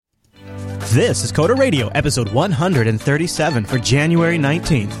This is Coda Radio, episode 137 for January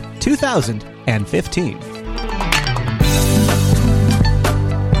 19th, 2015.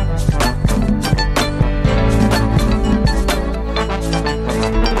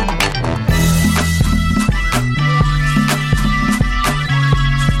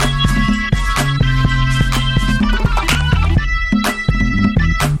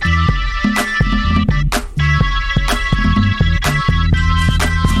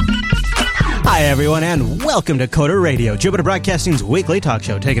 Hi, everyone, and welcome to Coda Radio, Jupiter Broadcasting's weekly talk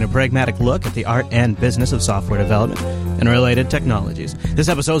show, taking a pragmatic look at the art and business of software development and related technologies. This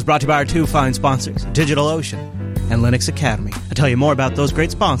episode is brought to you by our two fine sponsors, DigitalOcean and Linux Academy. I'll tell you more about those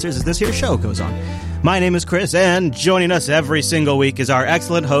great sponsors as this here show goes on. My name is Chris, and joining us every single week is our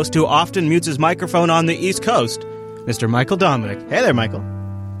excellent host who often mutes his microphone on the East Coast, Mr. Michael Dominic. Hey there, Michael.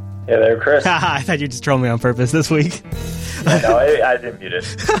 Hey there, Chris. I thought you just trolled me on purpose this week. No, I didn't mute it.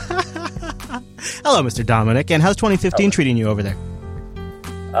 Hello, Mr. Dominic, and how's 2015 treating you over there?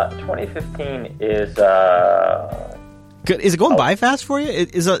 2015 is good. Is it going by fast for you?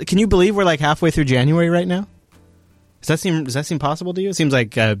 Can you believe we're like halfway through January right now? Does that seem possible to you? It seems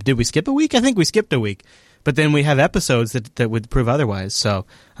like did we skip a week? I think we skipped a week, but then we have episodes that would prove otherwise. So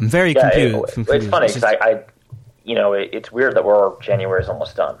I'm very confused. It's funny because it's weird that January is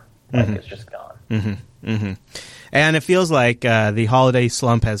almost done. Like it's just gone. Mm-hmm. Mm-hmm. And it feels like the holiday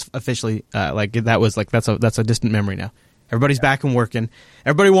slump has officially that's a distant memory now. Everybody's back and working.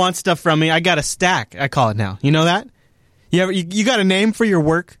 Everybody wants stuff from me. I got a stack, I call it now. You know that? You got a name for your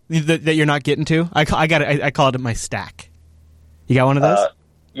work that you're not getting to? I call it my stack. You got one of those?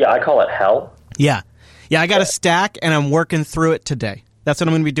 Yeah, I call it hell. Yeah, I got a stack and I'm working through it today. That's what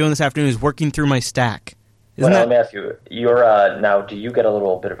I'm going to be doing this afternoon, is working through my stack. Let me ask you, now, do you get a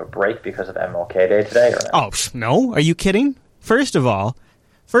little bit of a break because of MLK Day today, or no? Oh, no. Are you kidding? First of all,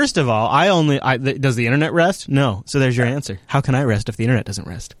 does the internet rest? No. So there's your answer. How can I rest if the internet doesn't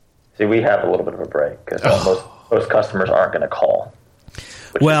rest? See, we have a little bit of a break because most customers aren't going to call.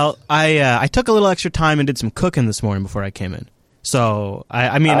 Well, I took a little extra time and did some cooking this morning before I came in. So,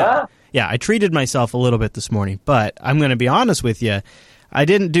 I treated myself a little bit this morning, but I'm going to be honest with you. I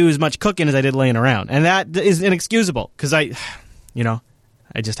didn't do as much cooking as I did laying around, and that is inexcusable because I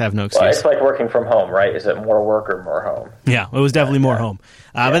just have no excuse. Well, it's like working from home, right? Is it more work or more home? Yeah, it was definitely more home,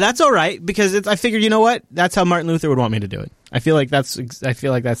 but that's all right because I figured, you know what? That's how Martin Luther would want me to do it. I feel like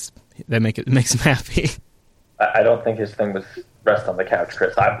that makes him happy. I don't think his thing was rest on the couch,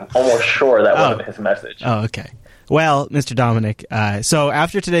 Chris. I'm almost sure that wasn't his message. Oh, okay. Well, Mr. Dominic, so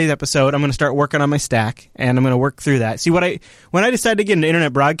after today's episode, I'm going to start working on my stack, and I'm going to work through that. See, when I decided to get into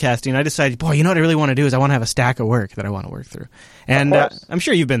internet broadcasting, I decided, boy, you know what I really want to do is I want to have a stack of work that I want to work through. And I'm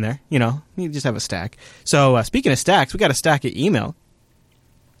sure you've been there. You just have a stack. So speaking of stacks, we got a stack of email,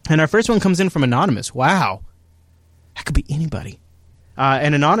 and our first one comes in from Anonymous. Wow. That could be anybody.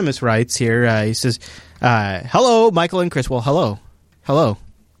 And Anonymous writes here, he says, hello, Michael and Chris. Well, hello.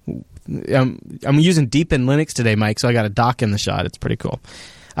 I'm using Deepin Linux today, Mike, so I got a dock in the shot. It's pretty cool.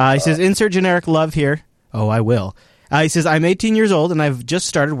 He says, insert generic love here. Oh, I will. He says, I'm 18 years old, and I've just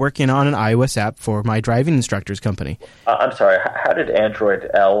started working on an iOS app for my driving instructors company. I'm sorry, how did Android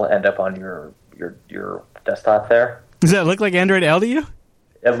L end up on your desktop there? Does that look like Android L to you?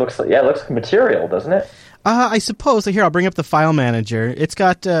 It looks like material, doesn't it? I suppose. Here, I'll bring up the file manager. It's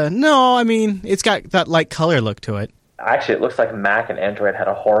got, it's got that light color look to it. Actually, it looks like Mac and Android had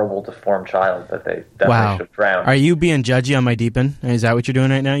a horrible, deformed child that they definitely should have drowned. Are you being judgy on my Deepin? Is that what you're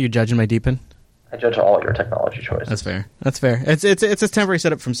doing right now? You're judging my Deepin? I judge all your technology choices. That's fair. It's a temporary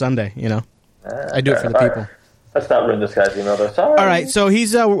setup from Sunday, I do it for the people. Right. Let's not ruin this guy's email, though. Sorry. All right, so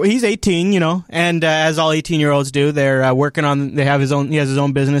he's 18, and as all 18-year-olds do, they're working on. He has his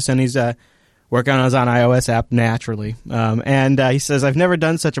own business, and he's working on his own iOS app naturally. And he says, I've never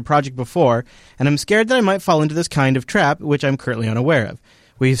done such a project before, and I'm scared that I might fall into this kind of trap, which I'm currently unaware of.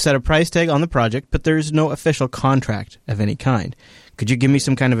 We've set a price tag on the project, but there's no official contract of any kind. Could you give me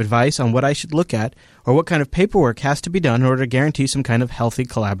some kind of advice on what I should look at, or what kind of paperwork has to be done in order to guarantee some kind of healthy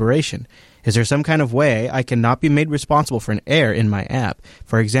collaboration? Is there some kind of way I cannot be made responsible for an error in my app?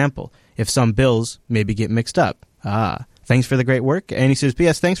 For example, if some bills maybe get mixed up. Thanks for the great work. And he says,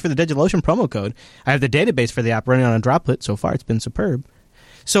 P.S. Thanks for the DigitalOcean promo code. I have the database for the app running on a Droplet. So far, it's been superb.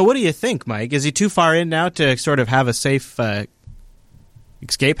 So what do you think, Mike? Is he too far in now to sort of have a safe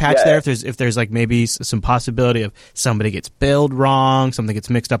escape hatch there? If there's like maybe some possibility of somebody gets billed wrong, something gets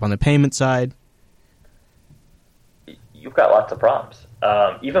mixed up on the payment side? You've got lots of problems.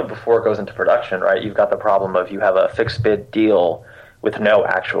 Even before it goes into production, right? You've got the problem of you have a fixed bid deal with no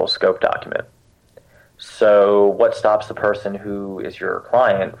actual scope document. So what stops the person who is your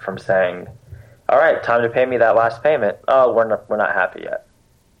client from saying, all right, time to pay me that last payment. Oh, we're not happy yet.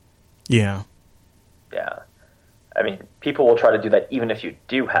 Yeah. Yeah. I mean, people will try to do that even if you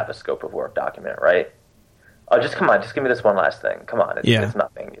do have a scope of work document, right? Oh, just come on, just give me this one last thing. Come on, it's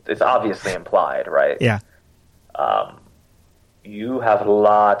nothing. It's obviously implied, right? Yeah. You have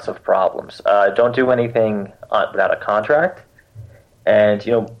lots of problems. Don't do anything without a contract. And,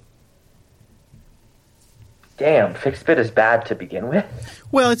 damn, fixed bid is bad to begin with.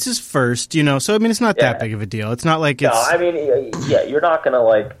 Well, it's his first, so, I mean, it's not that big of a deal. It's not like it's... No, I mean, yeah, you're not going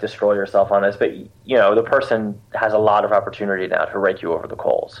to, destroy yourself on this, but, the person has a lot of opportunity now to rake you over the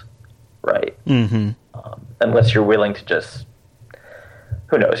coals, right? Mm-hmm. Unless you're willing to just...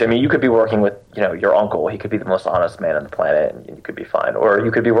 Who knows? I mean, you could be working with, your uncle. He could be the most honest man on the planet, and you could be fine. Or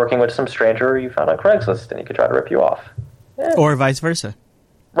you could be working with some stranger you found on Craigslist, and he could try to rip you off. Yeah. Or vice versa.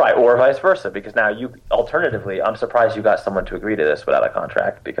 Right, or vice versa, because now alternatively, I'm surprised you got someone to agree to this without a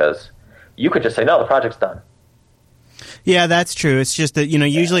contract, because you could just say, no, the project's done. Yeah, that's true. It's just that,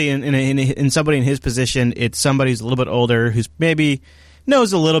 usually in somebody in his position, it's somebody who's a little bit older, who's maybe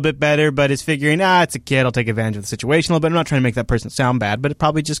knows a little bit better, but is figuring, it's a kid, I'll take advantage of the situation a little bit. I'm not trying to make that person sound bad, but it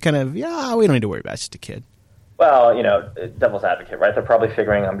probably just kind of, we don't need to worry about it, it's just a kid. Well, devil's advocate, right? They're probably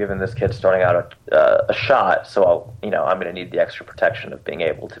figuring I'm giving this kid starting out a shot, so I'm going to need the extra protection of being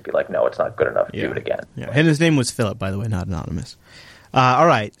able to be like, no, it's not good enough, do it again. Yeah, and his name was Philip, by the way, not anonymous. All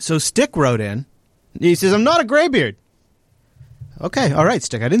right, so Stick wrote in. He says, I'm not a graybeard. Okay, all right,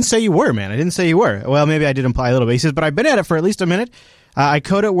 Stick. I didn't say you were, man. I didn't say you were. Well, maybe I did imply a little bit. He says, but I've been at it for at least a minute. I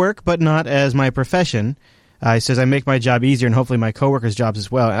code at work, but not as my profession. He says, I make my job easier and hopefully my coworkers' jobs as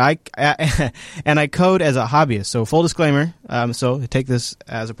well. And I code as a hobbyist. So full disclaimer, so take this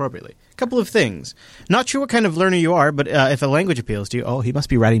as appropriately. A couple of things. Not sure what kind of learner you are, but if a language appeals to you, he must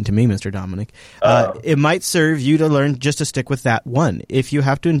be writing to me, Mr. Dominic. It might serve you to learn just to stick with that one. If you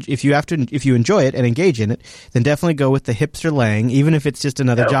enjoy it and engage in it, then definitely go with the hipster lang, even if it's just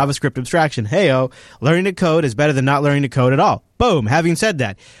another JavaScript abstraction. Hey-o, learning to code is better than not learning to code at all. Boom. Having said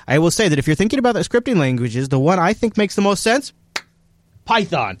that, I will say that if you're thinking about the scripting languages, the one I think makes the most sense,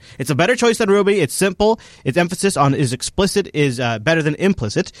 Python. It's a better choice than Ruby. It's simple. Its emphasis on is explicit is better than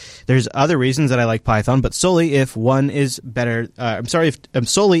implicit. There's other reasons that I like Python, but solely if one is better.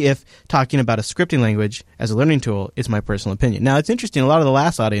 Solely if talking about a scripting language as a learning tool is my personal opinion. Now, it's interesting. A lot of the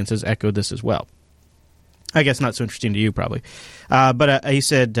last audiences echoed this as well. I guess not so interesting to you, probably. But he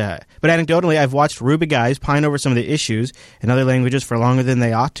said, but anecdotally, I've watched Ruby guys pine over some of the issues in other languages for longer than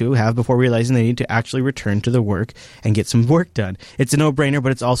they ought to have before realizing they need to actually return to the work and get some work done. It's a no-brainer,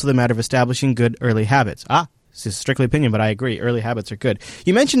 but it's also the matter of establishing good early habits. This is strictly opinion, but I agree. Early habits are good.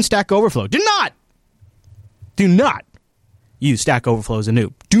 You mentioned Stack Overflow. Do not use Stack Overflow as a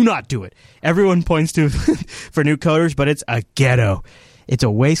noob. Do not do it. Everyone points to for new coders, but it's a ghetto. It's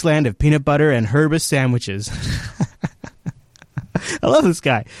a wasteland of peanut butter and Herbis sandwiches. I love this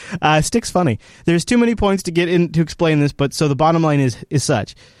guy. Stick's funny. There's too many points to get in to explain this, but so the bottom line is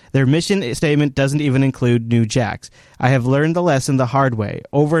such. Their mission statement doesn't even include new jacks. I have learned the lesson the hard way,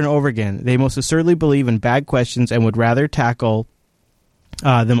 over and over again. They most assuredly believe in bad questions and would rather tackle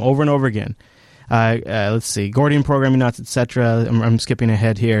them over and over again. Let's see, Gordian programming nuts, etc. I'm skipping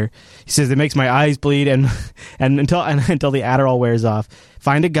ahead here. He says it makes my eyes bleed, and until the Adderall wears off.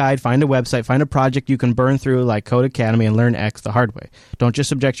 Find a guide, find a website, find a project you can burn through like Code Academy and learn X the hard way. Don't just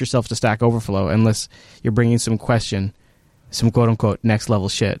subject yourself to Stack Overflow unless you're bringing some quote unquote next level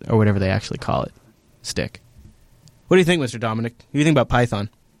shit or whatever they actually call it. Stick. What do you think, Mr. Dominic? What do you think about Python?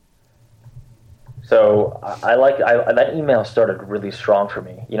 So that email started really strong for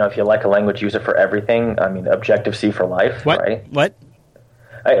me. If you like a language, use it for everything. I mean, Objective-C for life, what? Right? What?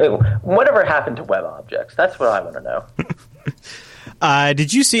 Whatever happened to web objects? That's what I want to know.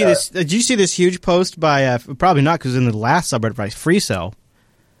 Did you see this? Did you see this huge post by? Probably not, because in the last subreddit by FreeCell,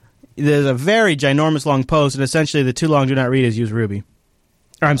 there's a very ginormous long post, and essentially the too long do not read is use Ruby.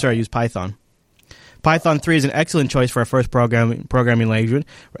 Use Python. Python 3 is an excellent choice for a first programming language,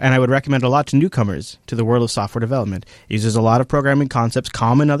 and I would recommend a lot to newcomers to the world of software development. It uses a lot of programming concepts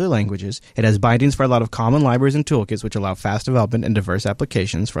common in other languages. It has bindings for a lot of common libraries and toolkits, which allow fast development and diverse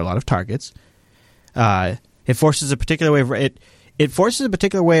applications for a lot of targets. It forces a particular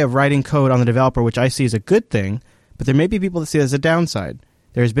way of writing code on the developer, which I see as a good thing, but there may be people that see it as a downside.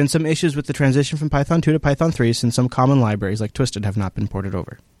 There has been some issues with the transition from Python 2 to Python 3 since some common libraries like Twisted have not been ported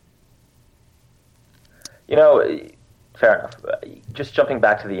over. Fair enough. Just jumping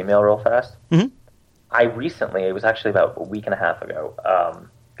back to the email real fast. Mm-hmm. I recently, it was actually about a week and a half ago,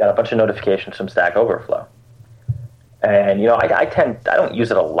 got a bunch of notifications from Stack Overflow. And, I don't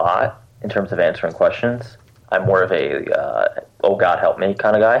use it a lot in terms of answering questions. I'm more of a, oh God, help me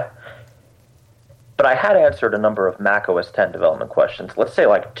kind of guy. but I had answered a number of Mac OS X development questions. Let's say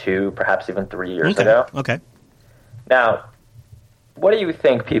like 2, perhaps even 3 years ago. Okay. Now, what do you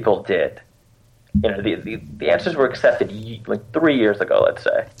think people did? The answers were accepted like 3 years ago, let's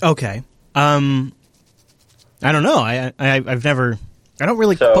say. Okay. I don't know. I've never. I don't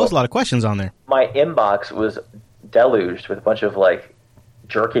really post a lot of questions on there. My inbox was deluged with a bunch of like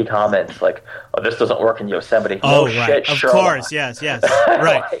jerky comments, like, "Oh, this doesn't work in Yosemite." Oh, no right. shit, Of Sherlock. course, yes.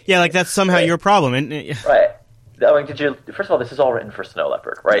 Right. Yeah, like that's somehow your problem. Right. I mean, first of all, this is all written for Snow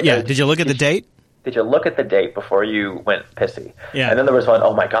Leopard, right? Yeah. Did you look at the date? Did you look at the date before you went pissy? Yeah. And then there was one,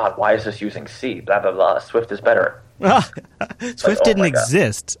 oh my God, why is this using C? Blah, blah, blah. Swift is better. Swift didn't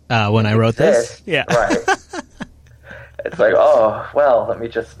exist when I wrote this. Yeah. Right. It's like, oh, well, let me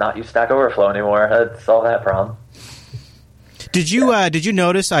just not use Stack Overflow anymore. That's all that problem. Did you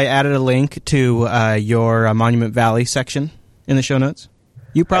notice I added a link to your Monument Valley section in the show notes?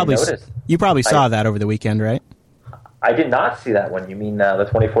 You probably saw that over the weekend, right? I did not see that one. You mean the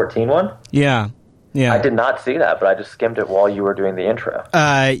 2014 one? Yeah. I did not see that, but I just skimmed it while you were doing the intro.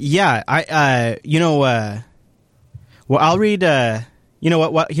 Yeah. Well, I'll read. You know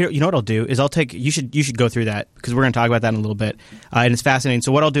what I'll do is you should go through that because we're going to talk about that in a little bit, and it's fascinating.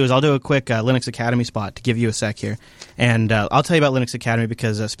 So what I'll do is I'll do a quick Linux Academy spot to give you a sec here, and I'll tell you about Linux Academy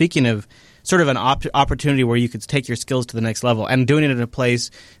because speaking of sort of an opportunity where you could take your skills to the next level and doing it in a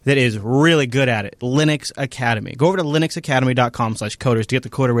place that is really good at it, Linux Academy. Go over to linuxacademy.com/coders to get the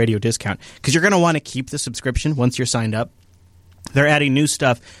Coder Radio discount because you're going to want to keep the subscription once you're signed up. They're adding new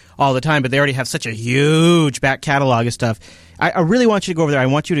stuff all the time, but they already have such a huge back catalog of stuff. I really want you to go over there. I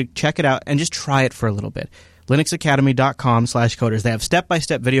want you to check it out and just try it for a little bit. linuxacademy.com/coders. They have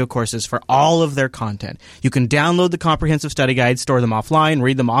step-by-step video courses for all of their content. You can download the comprehensive study guides, store them offline,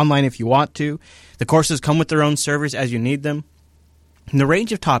 read them online if you want to. The courses come with their own servers as you need them. In the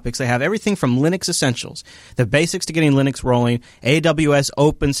range of topics, they have everything from Linux essentials, the basics to getting Linux rolling, AWS,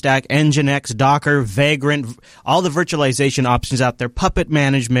 OpenStack, Nginx, Docker, Vagrant, all the virtualization options out there, Puppet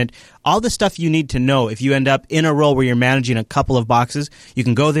management, all the stuff you need to know if you end up in a role where you're managing a couple of boxes. You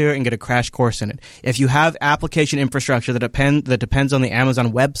can go there and get a crash course in it. If you have application infrastructure that depends on the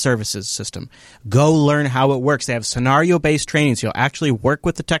Amazon Web Services system, go learn how it works. They have scenario-based training, so you'll actually work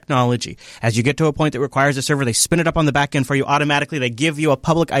with the technology. As you get to a point that requires a server, they spin it up on the back end for you automatically. They give you a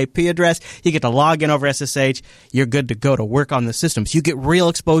public IP address. You get to log in over SSH. You're good to go to work on the systems. You get real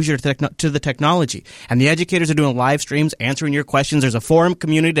exposure to the technology. And the educators are doing live streams, answering your questions. There's a forum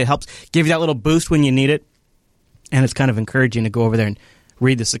community that helps give you that little boost when you need it. And it's kind of encouraging to go over there and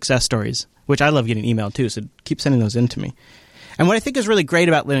read the success stories, which I love getting emailed too, so keep sending those in to me. And what I think is really great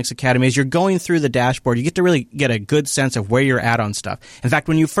about Linux Academy is you're going through the dashboard. You get to really get a good sense of where you're at on stuff. In fact,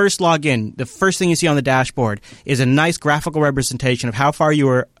 when you first log in, the first thing you see on the dashboard is a nice graphical representation of how far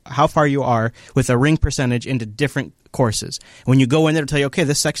you are with a ring percentage into different courses. When you go in there to tell you, okay,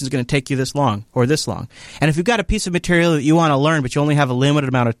 this section is going to take you this long or this long. And if you've got a piece of material that you want to learn, but you only have a limited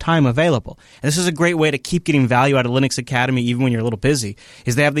amount of time available, and this is a great way to keep getting value out of Linux Academy even when you're a little busy,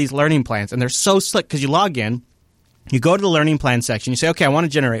 is they have these learning plans. And they're so slick because you log in, you go to the learning plan section, you say, okay, I want to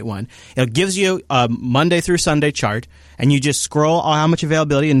generate one. It gives you a Monday through Sunday chart, and you just scroll how much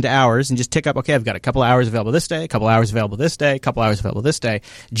availability into hours and just tick up, okay, I've got a couple hours available this day, a couple hours available this day, a couple hours available this day.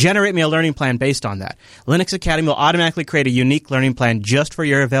 Generate me a learning plan based on that. Linux Academy will automatically create a unique learning plan just for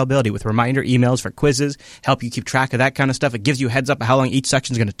your availability with reminder emails for quizzes, help you keep track of that kind of stuff. It gives you a heads up of how long each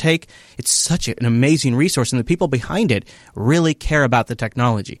section is going to take. It's such an amazing resource, and the people behind it really care about the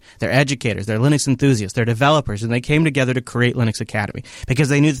technology. They're educators, they're Linux enthusiasts, they're developers, and they came together to create Linux Academy because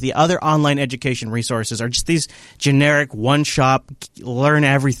they knew that the other online education resources are just these generic one-shop learn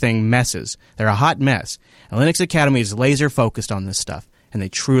everything messes. They're a hot mess. And Linux Academy is laser focused on this stuff, and they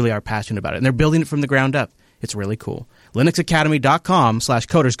truly are passionate about it. And they're building it from the ground up. It's really cool.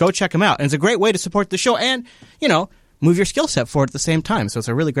 linuxacademy.com/coders. Go check them out. And it's a great way to support the show and, move your skill set forward at the same time. So it's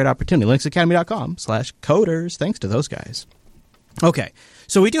a really great opportunity. linuxacademy.com/coders. Thanks to those guys. Okay.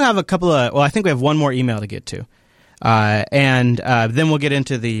 So we do have I think we have one more email to get to. And then we'll get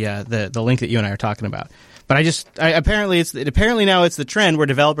into the link that you and I are talking about. But apparently now it's the trend where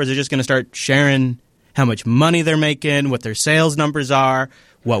developers are just going to start sharing how much money they're making, what their sales numbers are,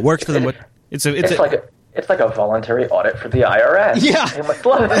 what works for them. It's like a voluntary audit for the IRS. Yeah, they must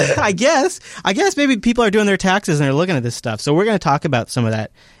love it. I guess maybe people are doing their taxes and they're looking at this stuff. So we're going to talk about some of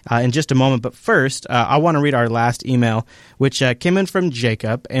that in just a moment. But first, I want to read our last email, which came in from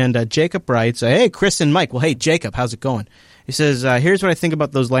Jacob. And Jacob writes, "Hey, Chris and Mike." Well, hey, Jacob, how's it going? He says, here's what I think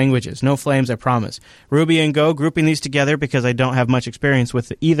about those languages. No flames, I promise. Ruby and Go, grouping these together because I don't have much experience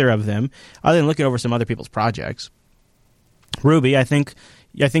with either of them, other than looking over some other people's projects. Ruby, I think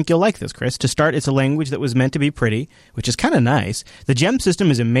I think you'll like this, Chris. To start, it's a language that was meant to be pretty, which is kind of nice. The gem system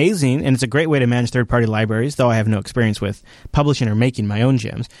is amazing, and it's a great way to manage third-party libraries, though I have no experience with publishing or making my own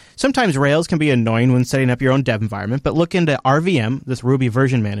gems. Sometimes Rails can be annoying when setting up your own dev environment, but look into RVM, this Ruby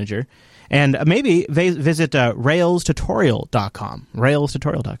version manager, and maybe visit railstutorial.com.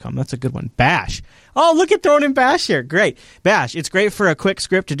 Railstutorial.com. That's a good one. Bash. Oh, look at throwing in Bash here. Great. Bash. It's great for a quick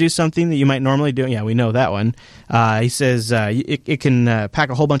script to do something that you might normally do. Yeah, we know that one. He says it can pack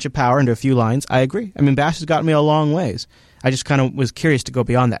a whole bunch of power into a few lines. I agree. I mean, Bash has gotten me a long ways. I just kind of was curious to go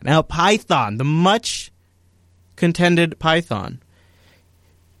beyond that. Now, Python, the much contended Python.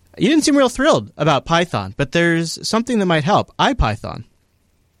 You didn't seem real thrilled about Python, but there's something that might help. IPython.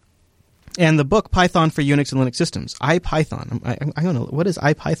 And the book Python for Unix and Linux Systems. IPython. I don't know. What is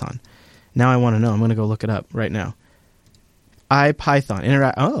IPython? Now I want to know. I'm going to go look it up right now.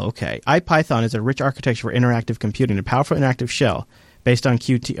 IPython. Oh, okay. IPython is a rich architecture for interactive computing, a powerful interactive shell based on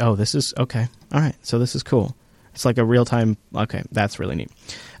Qt. Oh, this is... Okay. All right. So this is cool. It's like a real-time... Okay, that's really neat.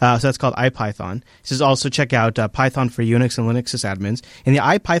 So that's called IPython. It says also check out Python for Unix and Linux sysadmins. In the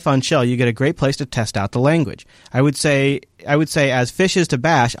IPython shell, you get a great place to test out the language. I would say as fish is to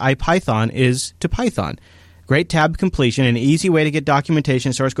bash, IPython is to Python. Great tab completion, an easy way to get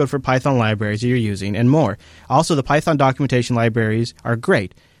documentation, source code for Python libraries that you're using, and more. Also, the Python documentation libraries are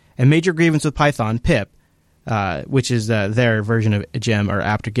great. A major grievance with Python, pip, which is their version of gem or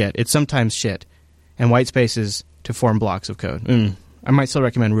apt-to-get, it's sometimes shit. And white spaces to form blocks of code. I might still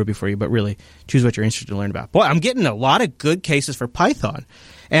recommend Ruby for you, but really, choose what you're interested to learn about. Boy, I'm getting a lot of good cases for Python.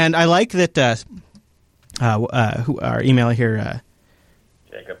 And I like that our email here...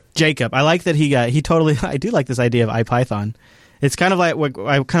 Jacob. I like that he totally... I do like this idea of IPython. It's kind of like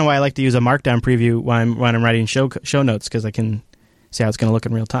why I like to use a Markdown preview when I'm writing show notes, because I can see how it's going to look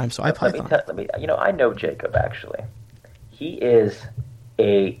in real time. So IPython. I know Jacob, actually. He is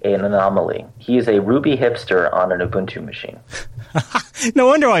an anomaly. He is a Ruby hipster on an Ubuntu machine. No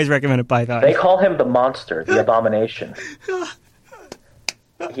wonder why he's recommended Python. They call him the monster, the abomination.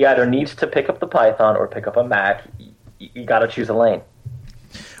 He either needs to pick up the Python or pick up a Mac. You got to choose a lane.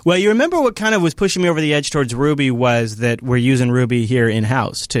 Well, you remember what kind of was pushing me over the edge towards Ruby was that we're using Ruby here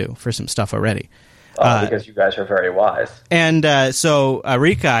in-house, too, for some stuff already. Because you guys are very wise. And so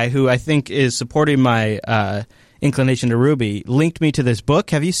Rikai, who I think is supporting my inclination to Ruby, linked me to this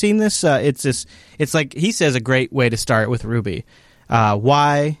book. Have you seen this? It's like, he says, a great way to start with Ruby.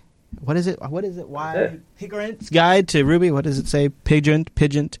 Why? What is it? Why? Pigorant's Guide to Ruby. What does it say? Pigent.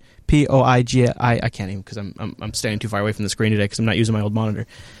 P-O-I-G-I. I can't even, because I'm standing too far away from the screen today because I'm not using my old monitor.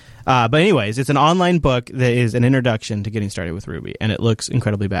 But anyways, it's an online book that is an introduction to getting started with Ruby, and it looks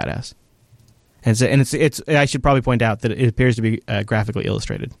incredibly badass. And it's I should probably point out that it appears to be graphically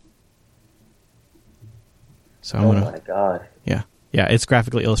illustrated. So my god! Yeah, it's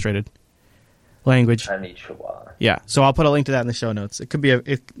graphically illustrated. Language. Konnichiwa. Yeah, so I'll put a link to that in the show notes. It could be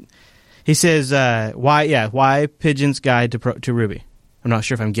he says why Pigeon's Guide to Ruby. I'm not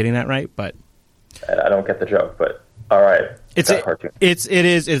sure if I'm getting that right, but I don't get the joke. But all right, it's a cartoon. It's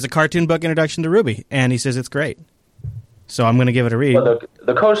a cartoon book introduction to Ruby, and he says it's great. So I'm going to give it a read. Well,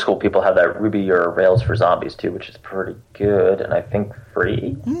 the Code School people have that Ruby or Rails for Zombies too, which is pretty good, and I think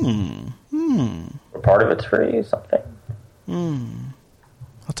free. Or part of it's free, something.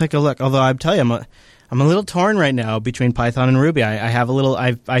 I'll take a look. Although I tell you, I'm a little torn right now between Python and Ruby. I have a little.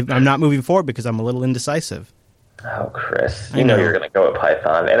 I'm not moving forward because I'm a little indecisive. Oh, Chris, you know you're going to go with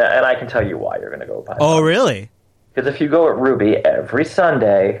Python, and I can tell you why you're going to go with Python. Oh, really? Because if you go with Ruby every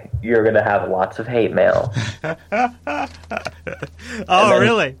Sunday, you're going to have lots of hate mail.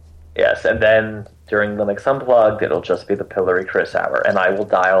 Really? Yes, and then during Linux Unplugged, it'll just be the Pillory Chris hour, and I will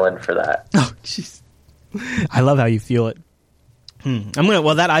dial in for that. Oh, jeez. I love how you feel it.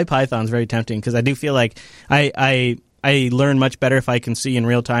 Well, that IPython is very tempting, because I do feel like I learn much better if I can see in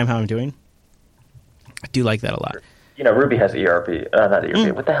real time how I'm doing. I do like that a lot. You know, Ruby has ERB. Not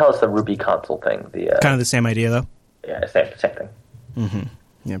ERB. What the hell is the Ruby console thing? Kind of the same idea, though. Yeah, same thing. Mm-hmm.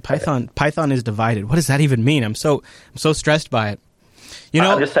 Yeah, Python is divided. What does that even mean? I'm so stressed by it.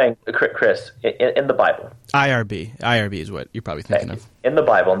 I'm just saying, Chris, in the Bible. IRB is what you're probably thinking of. In the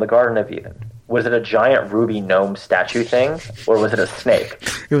Bible, in the Garden of Eden, was it a giant ruby gnome statue thing, or was it a snake?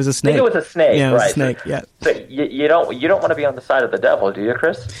 It was a snake. I think it was a snake. Yeah, it was right. a snake. Yeah. So you don't want to be on the side of the devil, do you,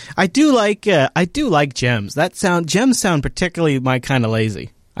 Chris? I do like gems. Gems sound particularly my kind of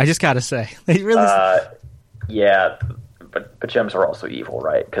lazy. I just got to say, they really. Yeah, but gems are also evil,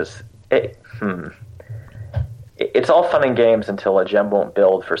 right? Because it's all fun and games until a gem won't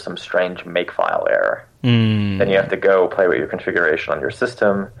build for some strange makefile error. Then you have to go play with your configuration on your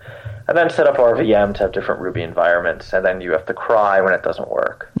system. And then set up RVM to have different Ruby environments, and then you have to cry when it doesn't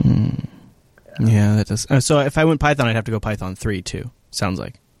work. Yeah, that does. So if I went Python, I'd have to go Python 3 too. Sounds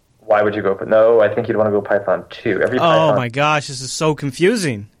like. Why would you go? No, I think you'd want to go Python 2. Oh my gosh, this is so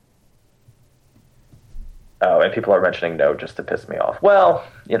confusing. Oh, and people are mentioning Node just to piss me off. Well,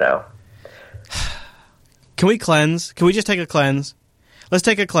 Can we cleanse? Can we just take a cleanse? Let's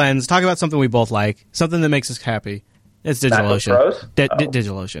take a cleanse. Talk about something we both like. Something that makes us happy. It's DigitalOcean.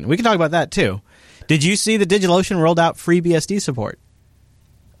 DigitalOcean. We can talk about that too. Did you see that DigitalOcean rolled out free BSD support?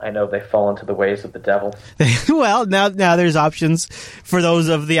 I know they fall into the ways of the devil. Well, now there's options for those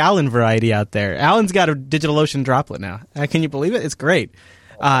of the Allen variety out there. Allen's got a DigitalOcean droplet now. Can you believe it? It's great.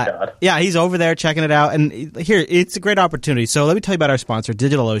 God. Yeah, he's over there checking it out. And here, it's a great opportunity. So let me tell you about our sponsor,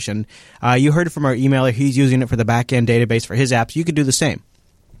 DigitalOcean. You heard from our emailer. He's using it for the back-end database for his apps. You could do the same.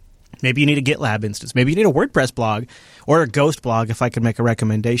 Maybe you need a GitLab instance. Maybe you need a WordPress blog or a Ghost blog, if I could make a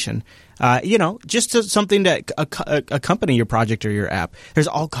recommendation. Just something to accompany your project or your app. There's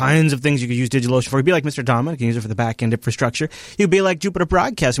all kinds of things you could use DigitalOcean for. You'd be like Mr. Dama. You can use it for the back-end infrastructure. You'd be like Jupiter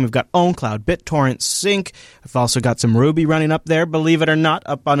Broadcasting. We've got OwnCloud, BitTorrent, Sync. We've also got some Ruby running up there, believe it or not,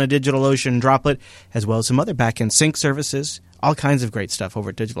 up on a DigitalOcean droplet, as well as some other back-end sync services. All kinds of great stuff over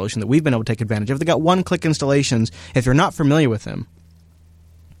at DigitalOcean that we've been able to take advantage of. They've got one-click installations. If you're not familiar with them,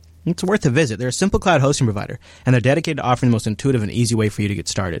 it's worth a visit. They're a simple cloud hosting provider, and they're dedicated to offering the most intuitive and easy way for you to get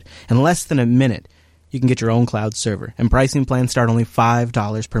started. In less than a minute, you can get your own cloud server, and pricing plans start only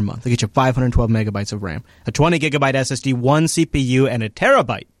 $5 per month. They get you 512 megabytes of RAM, a 20 gigabyte SSD, one CPU, and a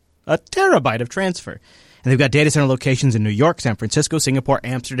terabyte of transfer. And they've got data center locations in New York, San Francisco, Singapore,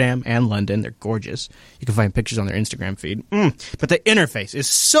 Amsterdam, and London. They're gorgeous. You can find pictures on their Instagram feed. But the interface is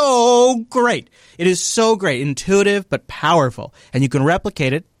so great. It is so great, intuitive but powerful, and you can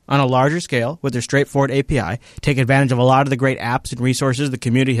replicate it on a larger scale with their straightforward API. Take advantage of a lot of the great apps and resources the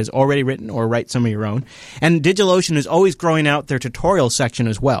community has already written, or write some of your own. And DigitalOcean is always growing out their tutorial section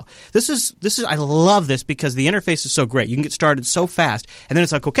as well. This is I love this because the interface is so great. You can get started so fast, and then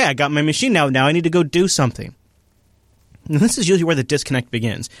it's like, okay, I got my machine now. Now I need to go do something. And this is usually where the disconnect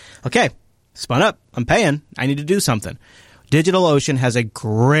begins. Okay, spun up. I'm paying. I need to do something. DigitalOcean has a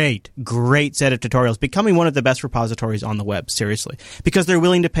great set of tutorials, becoming one of the best repositories on the web, seriously, because they're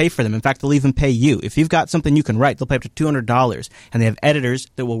willing to pay for them. In fact, they'll even pay you. If you've got something you can write, they'll pay up to $200, and they have editors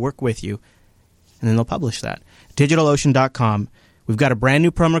that will work with you, and then they'll publish that. DigitalOcean.com. We've got a brand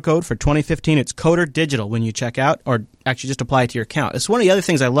new promo code for 2015. It's Coder Digital when you check out, or actually just apply it to your account. It's one of the other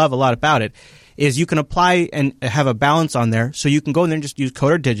things I love a lot about it, is you can apply and have a balance on there, so you can go in there and just use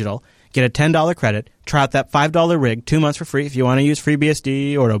Coder Digital, get a $10 credit, try out that $5 rig, 2 months for free. If you want to use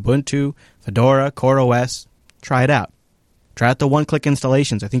FreeBSD or Ubuntu, Fedora, CoreOS, try it out. Try out the one-click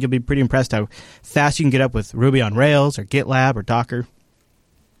installations. I think you'll be pretty impressed how fast you can get up with Ruby on Rails or GitLab or Docker.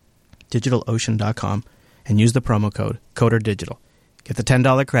 DigitalOcean.com and use the promo code CoderDigital. Get the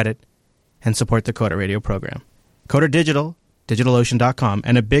 $10 credit and support the Coder Radio program. Coder Digital, DigitalOcean.com,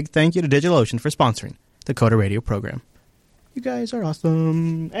 and a big thank you to DigitalOcean for sponsoring the Coder Radio program. You guys are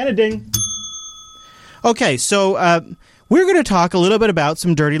awesome. And a ding. Okay, so we're going to talk a little bit about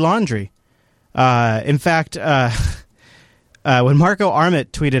some dirty laundry. In fact, when Marco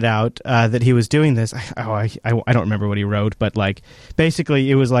Arment tweeted out that he was doing this, I don't remember what he wrote, but like basically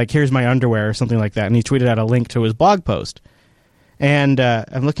it was like, here's my underwear or something like that, and he tweeted out a link to his blog post. And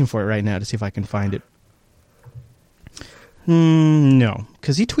I'm looking for it right now to see if I can find it. No,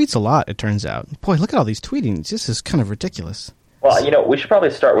 because he tweets a lot, it turns out. Boy, look at all these tweetings. This is kind of ridiculous. Well, we should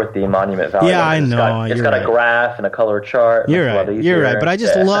probably start with the Monument Valley. Yeah, I know. It's got a graph and a color chart. You're right. But I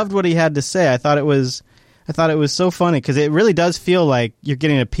just loved what he had to say. I thought it was so funny because it really does feel like you're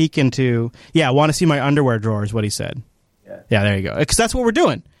getting a peek into. Yeah, I want to see my underwear drawer is what he said. Yeah, there you go. Because that's what we're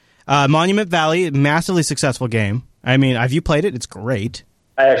doing. Monument Valley, massively successful game. I mean, have you played it? It's great.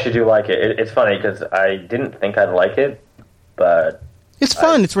 I actually do like it. It's funny because I didn't think I'd like it, but it's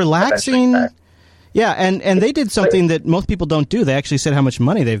fun. It's relaxing. Yeah, and they did something that most people don't do. They actually said how much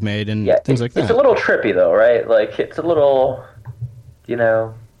money they've made and things like that. It's a little trippy, though, right? Like, it's a little,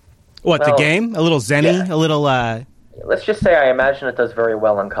 What, the game? A little zen-y? Yeah. A little, Let's just say I imagine it does very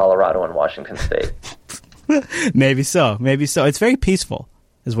well in Colorado and Washington State. Maybe so. It's very peaceful,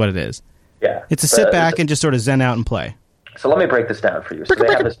 is what it is. Yeah. It's a sit back and just sort of zen out and play. So let me break this down for you. So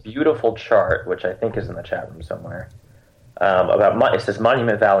they have this beautiful chart, which I think is in the chat room somewhere, about it says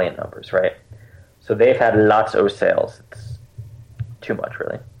Monument Valley in numbers, right? So they've had lots of sales. It's too much,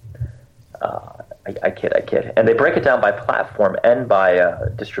 really. I kid. And they break it down by platform and by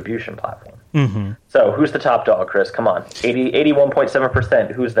distribution platform. Mm-hmm. So who's the top dog, Chris? Come on.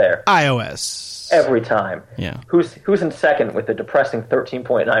 81.7%. Who's there? iOS. Every time. Yeah. Who's in second with a depressing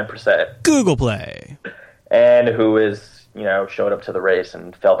 13.9%? Google Play. And who is, showed up to the race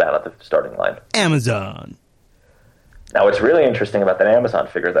and fell down at the starting line? Amazon. Now, what's really interesting about that Amazon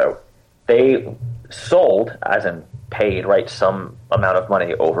figure, though, they sold, as in paid, right, some amount of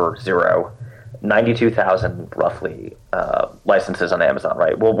money over zero, 92,000 roughly licenses on Amazon,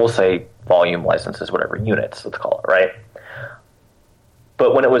 right? We'll say volume licenses, whatever, units, let's call it, right?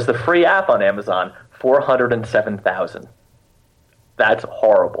 But when it was the free app on Amazon, 407,000. That's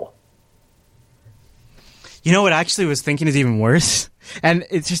horrible. You know what I actually was thinking is even worse? And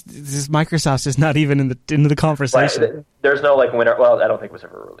it's just Microsoft's just not even in the conversation. Right. There's no winner. Well, I don't think it was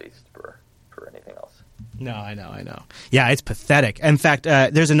ever released for anything else. No, I know. Yeah, it's pathetic. In fact,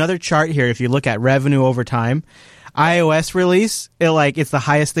 there's another chart here. If you look at revenue over time, iOS release, it's the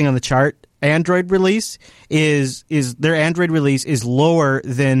highest thing on the chart. Android release is lower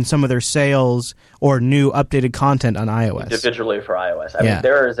than some of their sales or new updated content on iOS. Individually for iOS. I mean,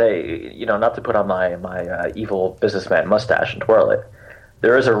 there is not to put on my evil businessman mustache and twirl it,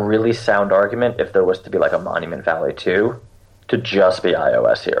 there is a really sound argument if there was to be a Monument Valley 2 to just be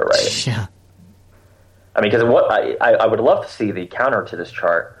iOS here, right? Yeah. I mean, because what I would love to see the counter to this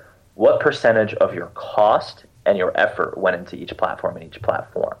chart. What percentage of your cost and your effort went into each platform and each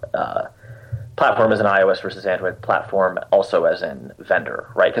platform? Platform as in iOS versus Android, platform also as in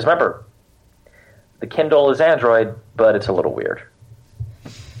vendor, right? Because remember, the Kindle is Android, but it's a little weird.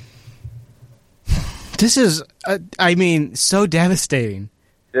 This is, so devastating.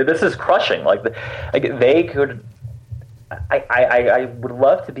 This is crushing. They could. I would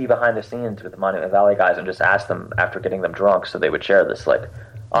love to be behind the scenes with the Monument Valley guys and just ask them after getting them drunk so they would share this.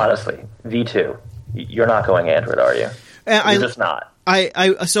 Honestly, V2, you're not going Android, are you? You're just not.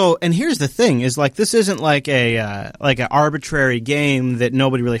 And here's the thing: is this isn't an arbitrary game that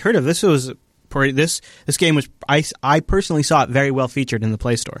nobody really heard of. This game was I personally saw it very well featured in the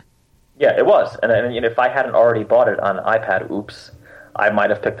Play Store. Yeah, it was, and if I hadn't already bought it on iPad, oops, I might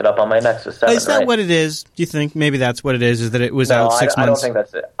have picked it up on my Nexus 7. Is that what it is? Do you think maybe that's what it is? Is that it was out 6 months? I don't think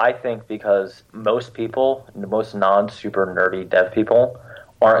that's it. I think because most people, most non-super nerdy dev people,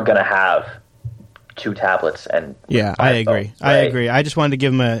 aren't going to have 2 tablets and I agree. Phones, right? I agree. I just wanted to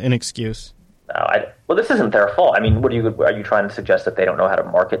give them an excuse. Well, this isn't their fault. I mean, are you trying to suggest that they don't know how to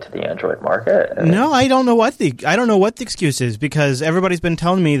market to the Android market? No, I don't know what the excuse is, because everybody's been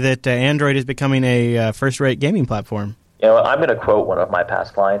telling me that Android is becoming a first-rate gaming platform. I'm going to quote one of my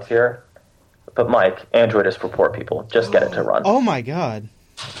past clients here. But Mike, Android is for poor people. Just get it to run. Oh my God.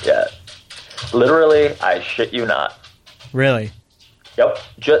 Yeah. Literally, I shit you not. Really? Yep.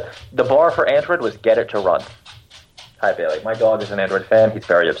 The bar for Android was get it to run. Hi, Bailey. My dog is an Android fan. He's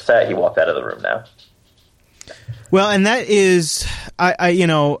very upset. He walked out of the room now. Well, and that is, I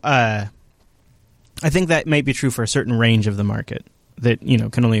think that may be true for a certain range of the market that,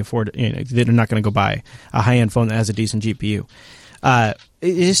 can only afford, that are not going to go buy a high-end phone that has a decent GPU. It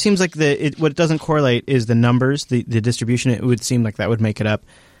just seems like what doesn't correlate is the numbers, the distribution. It would seem like that would make it up.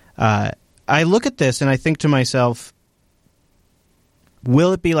 I look at this and I think to myself,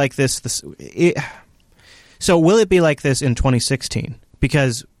 will it be like this? So will it be like this in 2016?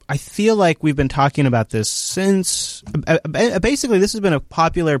 Because I feel like we've been talking about this since basically this has been a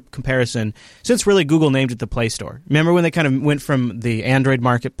popular comparison since really Google named it the Play Store. Remember when they kind of went from the Android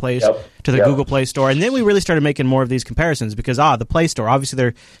marketplace to the Google Play Store, and then we really started making more of these comparisons because the Play Store, obviously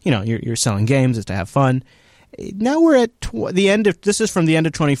they're you're selling games, it's to have fun. Now we're at the end of this is from the end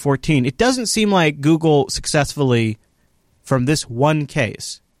of 2014. It doesn't seem like Google successfully, from this one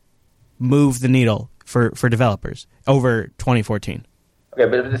case, moved the needle for developers over 2014. Okay,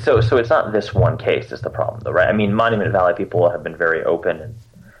 but so it's not this one case is the problem, though, right? I mean, Monument Valley people have been very open and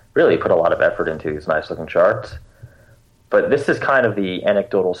really put a lot of effort into these nice-looking charts. But this is kind of the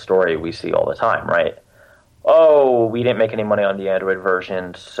anecdotal story we see all the time, right? Oh, we didn't make any money on the Android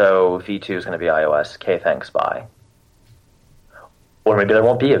version, so V2 is going to be iOS. Okay, thanks, bye. Or maybe there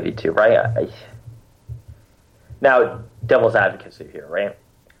won't be a V2, right? Now, devil's advocacy here, right?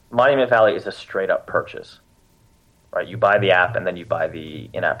 Monument Valley is a straight-up purchase. Right, you buy the app and then you buy the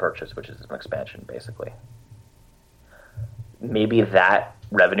in-app purchase, which is an expansion, basically. Maybe that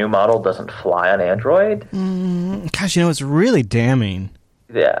revenue model doesn't fly on Android. Gosh, it's really damning.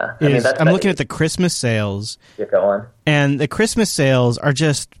 Yeah, I'm looking at the Christmas sales. Yeah, go on. And the Christmas sales are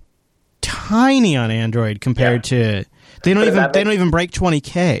just tiny on Android compared to they don't even break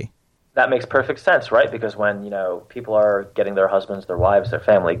 20K. that makes perfect sense, right? Because when, people are getting their husbands, their wives, their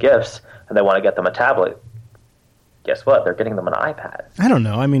family gifts, and they want to get them a tablet, guess what? They're getting them an iPad. I don't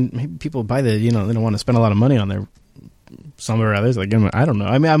know. I mean, maybe people buy they don't want to spend a lot of money on their some or others. Like, I don't know.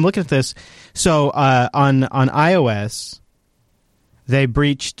 I mean, I'm looking at this. So on iOS, they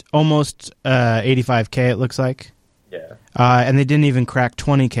breached almost 85K, it looks like. Yeah. And they didn't even crack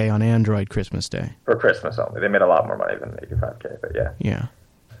 20K on Android Christmas Day. For Christmas only. They made a lot more money than 85K, but yeah. Yeah.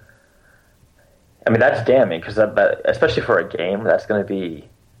 I mean, that's damning, because that, especially for a game, that's going to be,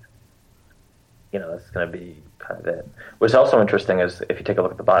 that's going to be kind of it. What's also interesting is, if you take a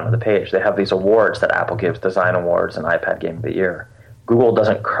look at the bottom of the page, they have these awards that Apple gives, Design Awards and iPad Game of the Year. Google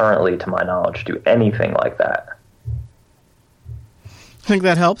doesn't currently, to my knowledge, do anything like that. I think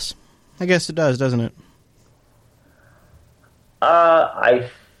that helps. I guess it does, doesn't it? I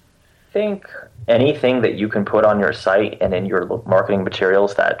think anything that you can put on your site and in your marketing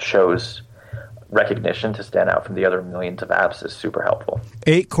materials that shows recognition to stand out from the other millions of apps is super helpful.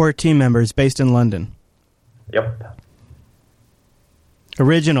 8 core team members based in London. Yep.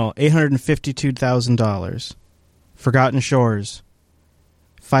 Original, $852,000. Forgotten Shores,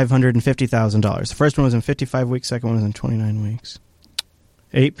 $550,000. The first one was in 55 weeks, second one was in 29 weeks.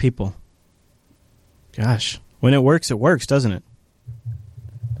 8 people. Gosh. When it works, doesn't it?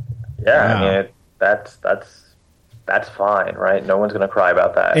 Yeah, Wow. I mean, that's fine, right? No one's going to cry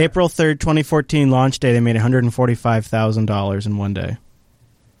about that. April 3rd, 2014 launch day, they made $145,000 in one day.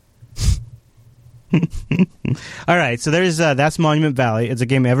 All right, so there's that's Monument Valley. It's a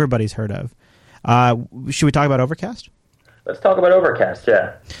game everybody's heard of. Should we talk about Overcast? Let's talk about Overcast,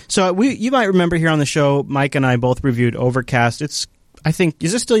 yeah. So you might remember here on the show, Mike and I both reviewed Overcast. Is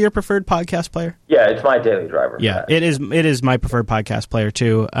this still your preferred podcast player? Yeah, it's my daily driver. Yeah, it is my preferred podcast player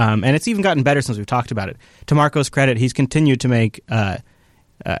too, and it's even gotten better since we've talked about it. To Marco's credit, he's continued to make a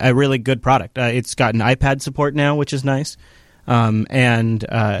really good product. It's gotten iPad support now, which is nice, and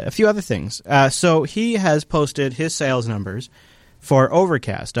a few other things. So he has posted his sales numbers for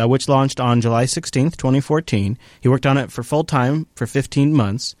Overcast, which launched on July 16th, 2014. He worked on it for full time for 15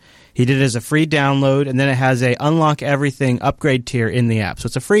 months. He did it as a free download, and then it has a unlock everything upgrade tier in the app. So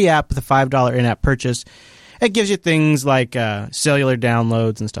it's a free app with a $5 in-app purchase. It gives you things like cellular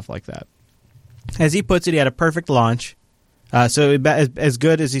downloads and stuff like that. As he puts it, he had a perfect launch. So as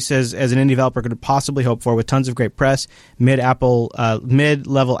good as he says, as an indie developer could possibly hope for, with tons of great press, mid-level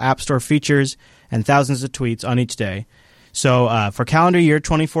App Store features, and thousands of tweets on each day. So for calendar year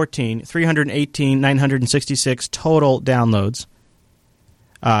 2014, 318,966 total downloads.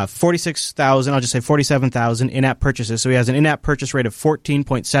 46,000, I'll just say 47,000 in-app purchases. So he has an in-app purchase rate of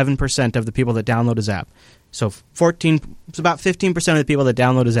 14.7% of the people that download his app. So it's about 15% of the people that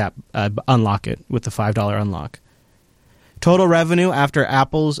download his app unlock it with the $5 unlock. Total revenue after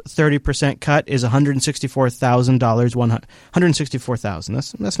Apple's 30% cut is $164,000.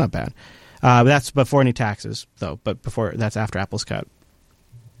 $164,000. That's not bad. But that's before any taxes, though. But that's after Apple's cut.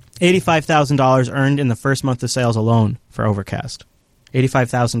 $85,000 earned in the first month of sales alone for Overcast.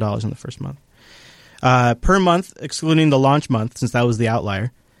 $85,000 in the first month. Per month, excluding the launch month, since that was the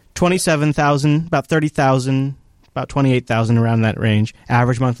outlier, 27,000, about 30,000, about 28,000, around that range,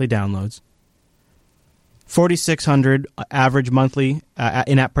 average monthly downloads. 4,600 average monthly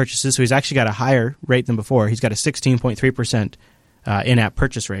in-app purchases, so he's actually got a higher rate than before. He's got a 16.3% in-app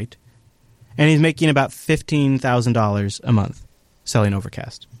purchase rate. And he's making about $15,000 a month selling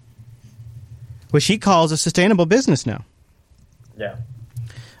Overcast, which he calls a sustainable business now. Yeah.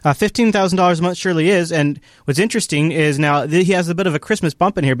 $15,000 a month surely is, and what's interesting is now he has a bit of a Christmas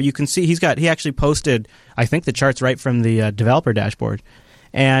bump in here, but you can see he actually posted, I think, the charts right from the developer dashboard,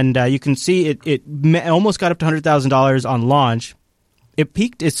 and you can see it almost got up to $100,000 on launch.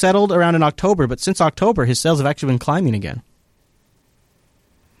 It settled around in October, but since October, his sales have actually been climbing again,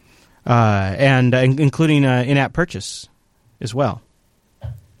 and including in-app purchase as well.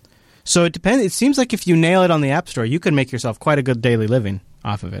 So it depends. It seems like if you nail it on the App Store, you could make yourself quite a good daily living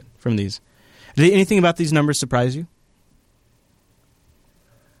off of it from these. Did anything about these numbers surprise you?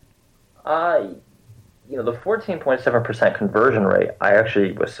 The 14.7% conversion rate, I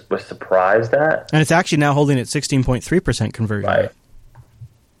actually was surprised at. And it's actually now holding at 16.3% conversion rate. Right.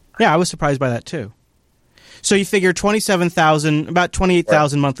 Yeah, I was surprised by that too. So you figure 27,000, about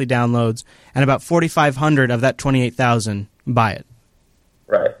 28,000 monthly downloads, and about 4,500 of that 28,000 buy it.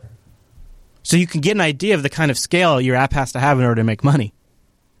 Right. So you can get an idea of the kind of scale your app has to have in order to make money.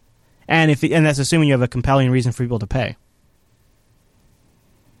 And that's assuming you have a compelling reason for people to pay.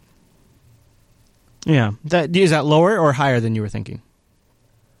 Yeah. Is that lower or higher than you were thinking?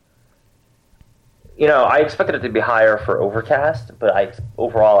 I expected it to be higher for Overcast, but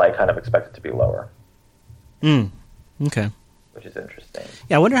overall I kind of expect it to be lower. Okay. Which is interesting.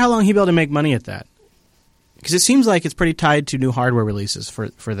 Yeah, I wonder how long he'll be able to make money at that. Because it seems like it's pretty tied to new hardware releases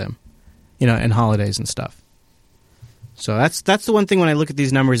for them, and holidays and stuff. So that's the one thing when I look at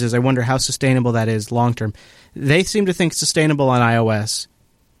these numbers is I wonder how sustainable that is long term. They seem to think it's sustainable on iOS.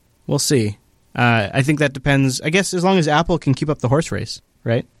 We'll see. I think that depends, I guess, as long as Apple can keep up the horse race,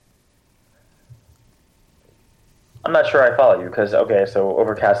 right? I'm not sure I follow you because, okay, so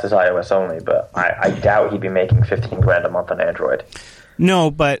Overcast is iOS only, but I doubt he'd be making $15,000 a month on Android.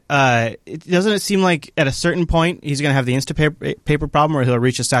 No, but doesn't it seem like at a certain point he's going to have the Instapaper problem or he'll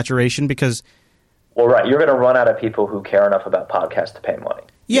reach a saturation because... Well, right, you're going to run out of people who care enough about podcasts to pay money.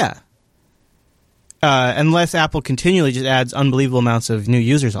 Yeah. Unless Apple continually just adds unbelievable amounts of new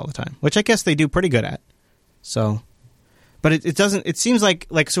users all the time, which I guess they do pretty good at. So, but it doesn't... It seems like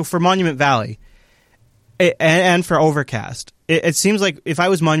so for Monument Valley and for Overcast, it seems like if I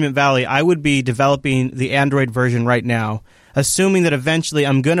was Monument Valley, I would be developing the Android version right now, assuming that eventually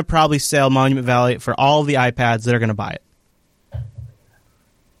I'm going to probably sell Monument Valley for all the iPads that are going to buy it.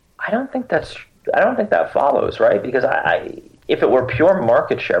 I don't think that follows, right? Because if it were pure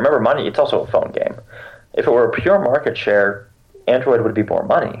market share, remember money, it's also a phone game. If it were pure market share, Android would be more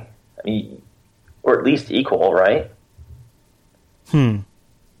money. I mean, or at least equal, right?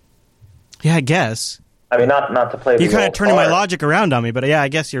 Yeah, I guess. I mean, not to play the You're kind of old turning card. my logic around on me, but yeah, I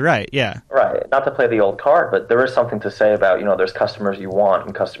guess you're right, yeah. Right, not to play the old card, but there is something to say about, there's customers you want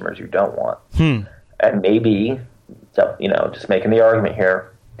and customers you don't want. And maybe, just making the argument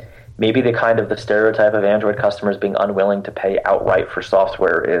here, maybe the stereotype of Android customers being unwilling to pay outright for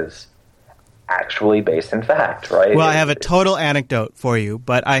software is actually based in fact, right? Well, I have a total anecdote for you,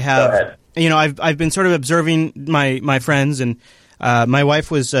 but I have, I've been sort of observing my friends, and my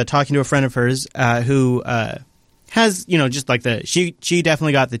wife was talking to a friend of hers who has, just like she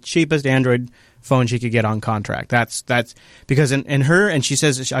definitely got the cheapest Android phone she could get on contract. That's because in her, and she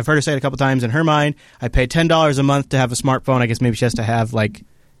says, I've heard her say it a couple times, in her mind, I pay $10 a month to have a smartphone. I guess maybe she has to have like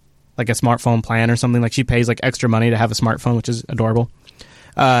a smartphone plan or something. Like she pays like extra money to have a smartphone, which is adorable.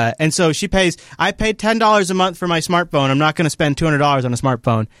 And so I paid $10 a month for my smartphone. I'm not going to spend $200 on a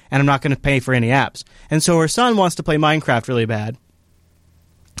smartphone, and I'm not going to pay for any apps. And so her son wants to play Minecraft really bad.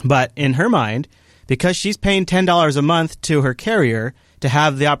 But in her mind, because she's paying $10 a month to her carrier to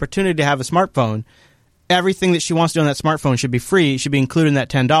have the opportunity to have a smartphone, everything that she wants to do on that smartphone should be free, should be included in that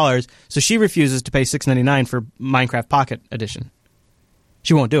 $10. So she refuses to pay $6.99 for Minecraft Pocket Edition.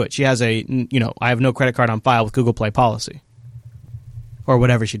 She won't do it. She has I have no credit card on file with Google Play policy. Or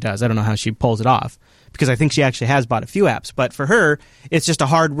whatever she does. I don't know how she pulls it off. Because I think she actually has bought a few apps. But for her, it's just a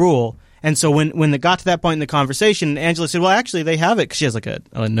hard rule. And so when it got to that point in the conversation, Angela said, well, actually, they have it. Because she has like a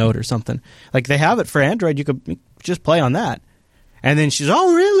note or something. Like, they have it for Android. You could just play on that. And then she's,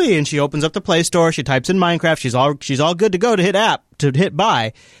 oh, really? And she opens up the Play Store. She types in Minecraft. She's all good to go to hit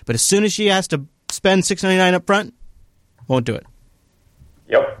buy. But as soon as she has to spend $6.99 up front, won't do it.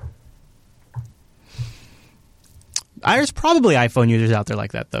 Yep. There's probably iPhone users out there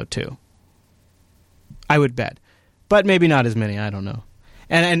like that, though, too. I would bet. But maybe not as many. I don't know.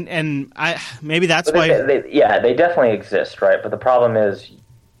 And maybe that's why... They definitely exist, right? But the problem is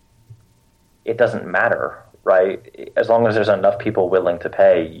it doesn't matter, right? As long as there's enough people willing to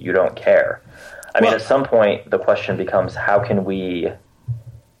pay, you don't care. I mean, at some point, the question becomes, how can we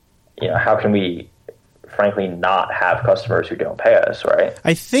frankly not have customers who don't pay us, right?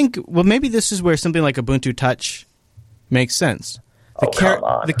 I think, maybe this is where something like Ubuntu Touch makes sense. Come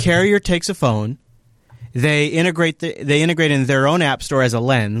on. The carrier takes a phone, they integrate in their own app store as a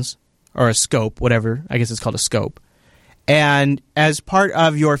lens or a scope, whatever. I guess it's called a scope. And as part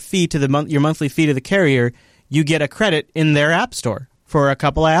of your fee to your monthly fee to the carrier, you get a credit in their app store for a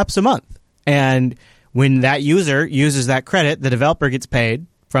couple of apps a month. And when that user uses that credit, the developer gets paid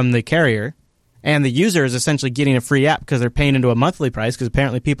from the carrier. And the user is essentially getting a free app because they're paying into a monthly price, because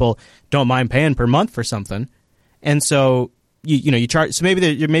apparently people don't mind paying per month for something. And so you charge. So maybe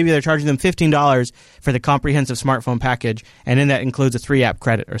they're charging them $15 for the comprehensive smartphone package, and in that includes a 3-app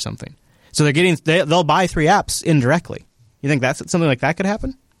credit or something. So they'll buy 3 apps indirectly. You think something like that could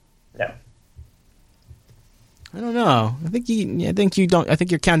happen? No. I don't know. I think you don't. I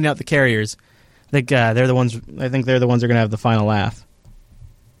think you're counting out the carriers. I think they're the ones. I think they're the ones that are going to have the final laugh.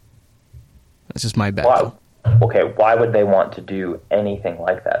 That's just my bet. Wow. Okay, why would they want to do anything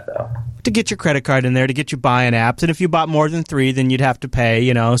like that, though? To get your credit card in there, to get you buying apps. And if you bought more than 3, then you'd have to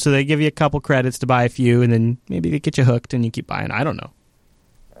pay, So they give you a couple credits to buy a few, and then maybe they get you hooked and you keep buying. I don't know.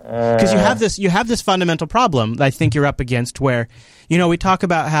 Because you have this fundamental problem that I think you're up against where, we talk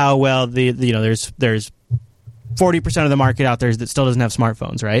about how, well, there's 40% of the market out there that still doesn't have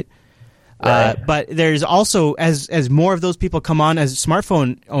smartphones, right? Right. But there's also, as more of those people come on as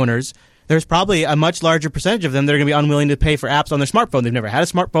smartphone owners, there's probably a much larger percentage of them that are going to be unwilling to pay for apps on their smartphone. They've never had a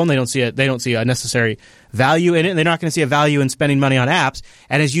smartphone. They don't see a necessary value in it, and they're not going to see a value in spending money on apps.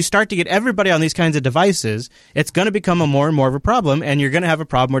 And as you start to get everybody on these kinds of devices, it's going to become a more and more of a problem, and you're going to have a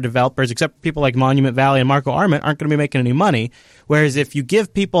problem where developers, except people like Monument Valley and Marco Arment, aren't going to be making any money. Whereas if you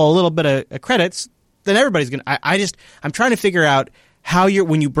give people a little bit of credits, then everybody's going to... I'm trying to figure out how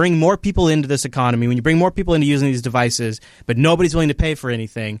when you bring more people into this economy, when you bring more people into using these devices, but nobody's willing to pay for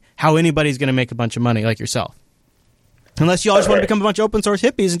anything, how anybody's going to make a bunch of money like yourself. Unless you all just want to become a bunch of open source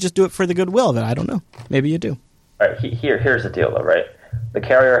hippies and just do it for the goodwill of it. I don't know. Maybe you do. All right, here's the deal, though, right? The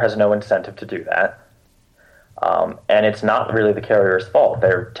carrier has no incentive to do that. And it's not really the carrier's fault.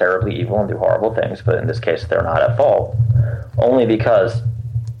 They're terribly evil and do horrible things, but in this case, they're not at fault. Only because,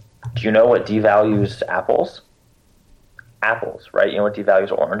 do you know what devalues apples? Apples, right? You know what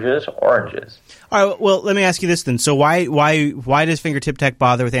devalues oranges? Oranges. All right, well, let me ask you this then. So why does Fingertip Tech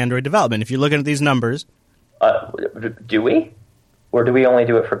bother with Android development? If you're looking at these numbers... do we? Or do we only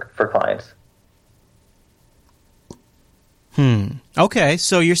do it for clients? Okay,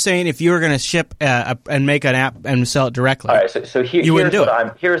 so you're saying if you were going to ship and make an app and sell it directly... All right, so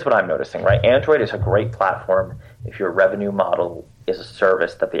here's what I'm noticing, right? Android is a great platform if your revenue model is a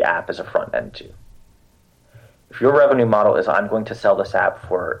service that the app is a front end to. If your revenue model is I'm going to sell this app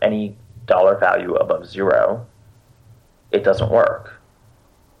for any dollar value above zero, it doesn't work.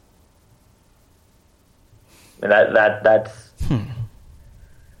 And that's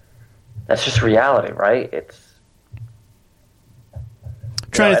just reality, right? It's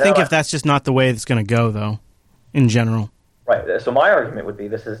trying to think if that's just not the way it's going to go, though, in general. Right. So my argument would be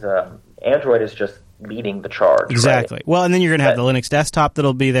this is Android is just leading the charge. Exactly. Right? Well, and then you're going to have the Linux desktop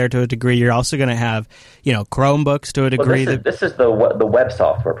that'll be there to a degree. You're also going to have, Chromebooks to a degree. Well, this is the web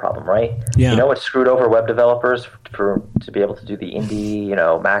software problem, right? Yeah. You know what screwed over web developers to be able to do the indie,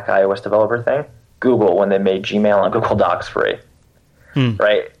 Mac iOS developer thing? Google, when they made Gmail and Google Docs free.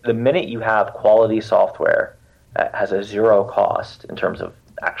 Right? The minute you have quality software that has a zero cost in terms of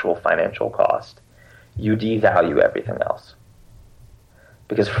actual financial cost, you devalue everything else.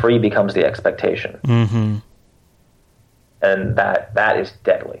 Because free becomes the expectation. Mm-hmm. And that is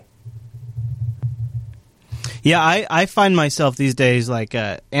deadly. Yeah, I find myself these days like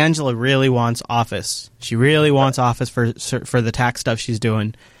Angela really wants Office. She really wants Office for the tax stuff she's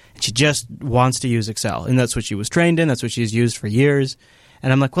doing. And she just wants to use Excel. And that's what she was trained in. That's what she's used for years.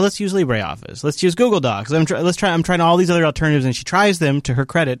 And I'm like, well, let's use LibreOffice. Let's use Google Docs. I'm trying all these other alternatives. And she tries them to her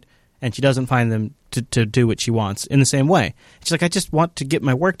credit, and she doesn't find them to do what she wants in the same way. She's like, I just want to get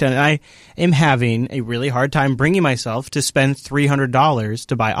my work done. And I am having a really hard time bringing myself to spend $300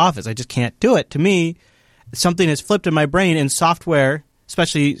 to buy Office. I just can't do it. To me, something has flipped in my brain, and software,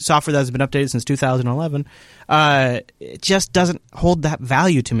 especially software that has been updated since 2011, it just doesn't hold that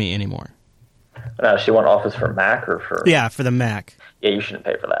value to me anymore. Now, does she want Office for Mac or for... Yeah, for the Mac. Yeah, you shouldn't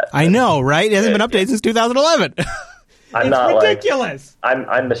pay for that. I know, right? It hasn't been updated since 2011. I'm it's not ridiculous. I'm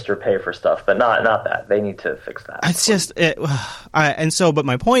Mr. Pay for stuff, but not that. They need to fix that. It's just, but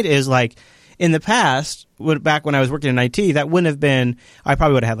my point is, like, in the past, back when I was working in IT, that wouldn't have been, I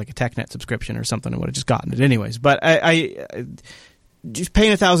probably would have had like a TechNet subscription or something and would have just gotten it anyways. But I just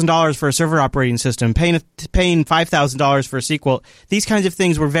paying $1,000 for a server operating system, paying $5,000 for a SQL, these kinds of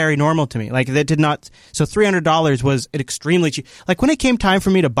things were very normal to me. Like, that did not. So $300 was extremely cheap. Like, when it came time for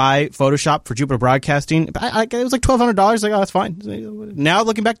me to buy Photoshop for Jupiter Broadcasting, it was like $1,200. Like, oh, that's fine. Now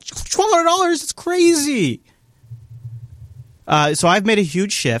looking back, $1,200. It's crazy. So I've made a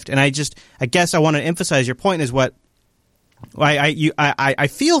huge shift, and I guess I want to emphasize your point is what. I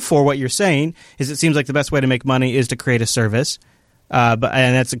feel for what you're saying. Is it seems like the best way to make money is to create a service. And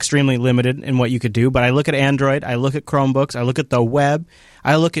that's extremely limited in what you could do. But I look at Android, I look at Chromebooks, I look at the web,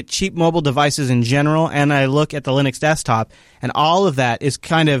 I look at cheap mobile devices in general, and I look at the Linux desktop, and all of that is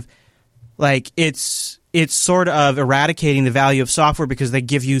kind of like it's sort of eradicating the value of software because they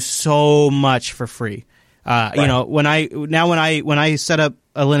give you so much for free. Right. When I set up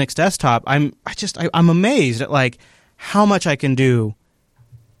a Linux desktop, I'm amazed at like how much I can do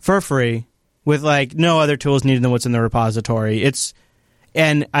for free with like no other tools needed than what's in the repository.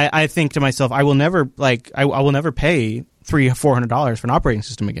 And I think to myself, I will never pay $300-400 for an operating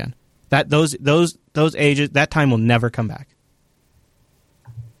system again. That those ages, that time will never come back.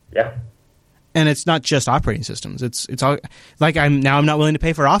 Yeah. And it's not just operating systems. It's all like I'm not willing to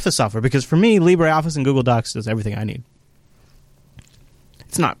pay for Office software because for me, LibreOffice and Google Docs does everything I need.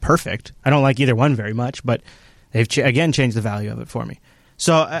 it's not perfect. I don't like either one very much, but they've again changed the value of it for me.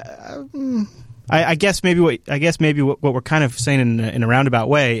 So I guess maybe what we're kind of saying in a roundabout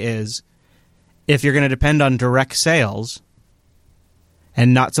way is, if you're going to depend on direct sales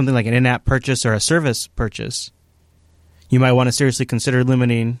and not something like an in-app purchase or a service purchase, you might want to seriously consider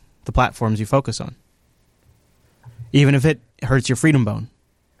limiting the platforms you focus on, even if it hurts your freedom bone.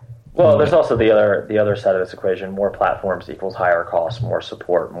 Well, there's also the other side of this equation. More platforms equals higher costs, more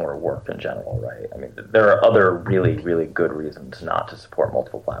support, more work in general, right? I mean, there are other really, really good reasons not to support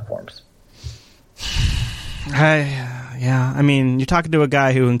multiple platforms. Yeah, I mean, you're talking to a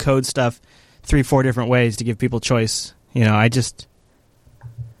guy who encodes stuff 3-4 different ways to give people choice. You know, I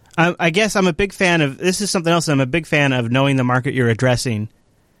guess I'm a big fan of, this is something else, I'm a big fan of knowing the market you're addressing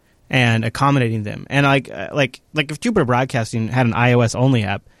and accommodating them. And like if Jupiter Broadcasting had an iOS only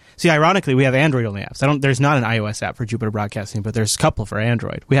app, see, ironically, we have Android only apps. There's not an iOS app for Jupiter Broadcasting, but there's a couple for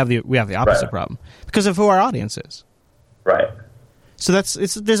Android. We have the opposite problem because of who our audience is. Right. So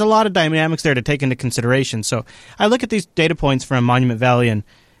there's a lot of dynamics there to take into consideration. So I look at these data points from Monument Valley and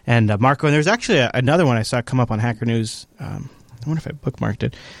Marco, and there's actually another one I saw come up on Hacker News. I wonder if I bookmarked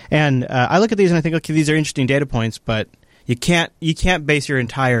it. And I look at these and I think, okay, these are interesting data points, but you can't base your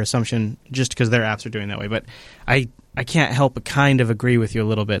entire assumption just because their apps are doing that way. But I can't help but kind of agree with you a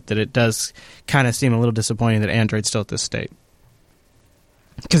little bit that it does kind of seem a little disappointing that Android's still at this state.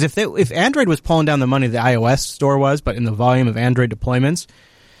 Because if Android was pulling down the money the iOS store was, but in the volume of Android deployments,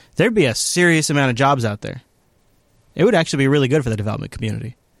 there'd be a serious amount of jobs out there. It would actually be really good for the development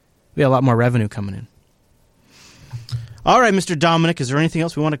community. There'd be a lot more revenue coming in. All right, Mr. Dominic, is there anything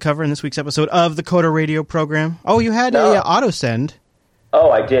else we want to cover in this week's episode of the Coder Radio program? Oh, you had a auto send.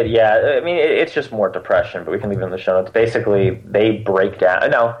 Oh, I did, yeah. I mean, it's just more depression, but we can leave it in the show notes. Basically, they break down.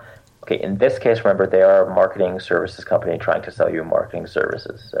 Now, okay, in this case, remember, they are a marketing services company trying to sell you marketing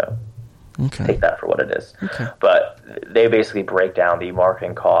services. So take that for what it is. Okay. But they basically break down the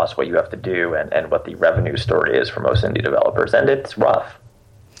marketing costs, what you have to do, and what the revenue story is for most indie developers. And it's rough.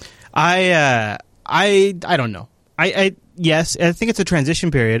 I don't know. Yes, I think it's a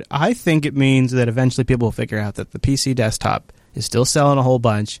transition period. I think it means that eventually people will figure out that the PC desktop is still selling a whole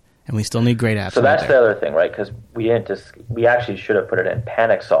bunch, and we still need great apps. So that's the other thing, right? Because we actually should have put it in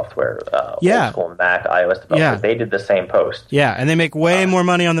Panic Software, old school Mac, iOS developers. Yeah. They did the same post. Yeah, and they make way more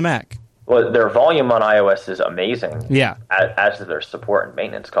money on the Mac. Well, their volume on iOS is amazing. Yeah. As is their support and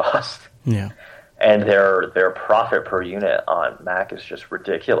maintenance cost. Yeah. And their profit per unit on Mac is just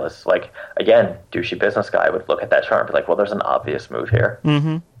ridiculous. Like, again, douchey business guy would look at that chart and be like, well, there's an obvious move here.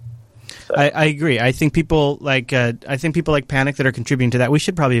 Mm-hmm. So. I agree. I think people like Panic that are contributing to that. We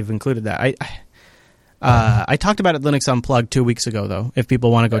should probably have included that. I talked about it Linux Unplugged 2 weeks ago, though, if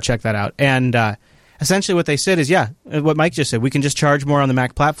people want to go check that out. And essentially what they said is, what Mike just said, we can just charge more on the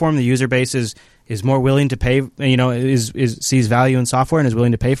Mac platform. The user base is more willing to pay, sees value in software and is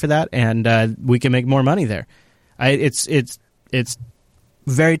willing to pay for that, and we can make more money there. It's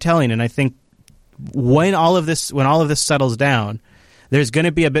very telling, and I think when all of this settles down, there's going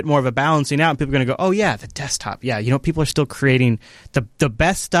to be a bit more of a balancing out, and people are going to go, oh yeah, the desktop, yeah, people are still creating the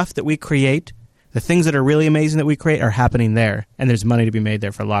best stuff that we create. The things that are really amazing that we create are happening there, and there's money to be made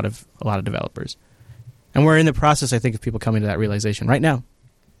there for a lot of developers. And we're in the process, I think, of people coming to that realization right now.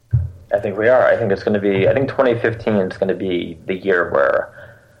 I think we are. I think 2015 is going to be the year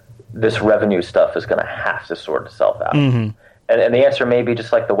where this revenue stuff is going to have to sort itself out. Mm-hmm. And the answer may be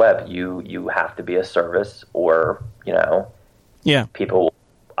just like the web. You have to be a service, or people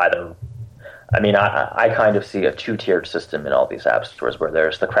either. I mean, I kind of see a two-tiered system in all these app stores where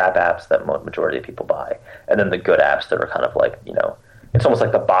there's the crap apps that majority of people buy, and then the good apps that are kind of like, it's almost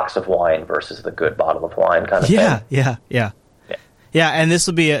like the box of wine versus the good bottle of wine kind of thing. Yeah, and this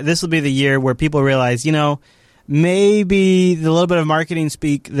will be the year where people realize, maybe the little bit of marketing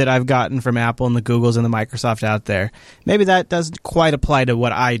speak that I've gotten from Apple and the Googles and the Microsoft out there, maybe that doesn't quite apply to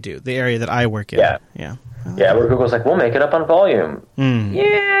what I do, the area that I work in. Yeah, where Google's like, we'll make it up on volume.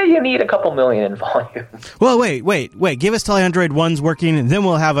 Yeah, you need a couple million in volume. Well, wait. Give us till Android 1's working, and then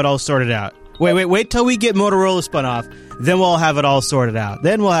we'll have it all sorted out. Wait till we get Motorola spun off, then we'll have it all sorted out.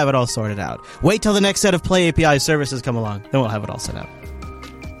 Wait till the next set of Play API services come along, then we'll have it all set out.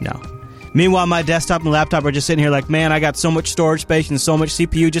 No. Meanwhile, my desktop and laptop are just sitting here like, man, I got so much storage space and so much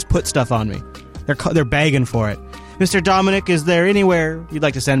CPU, just put stuff on me. They're begging for it. Mr. Dominic, is there anywhere you'd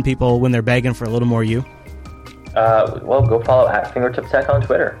like to send people when they're begging for a little more you? Well, go follow @FingertipTech on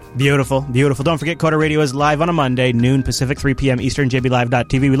Twitter. Beautiful. Don't forget, Coder Radio is live on a Monday, noon Pacific, 3 p.m. Eastern,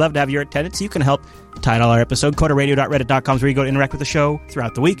 jblive.tv. We love to have your attendance. You can help title our episode. CoderRadio.reddit.com is where you go to interact with the show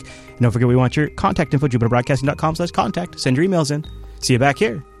throughout the week. And don't forget, we want your contact info, jupiterbroadcasting.com/contact. Send your emails in. See you back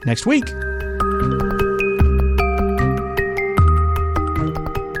here next week.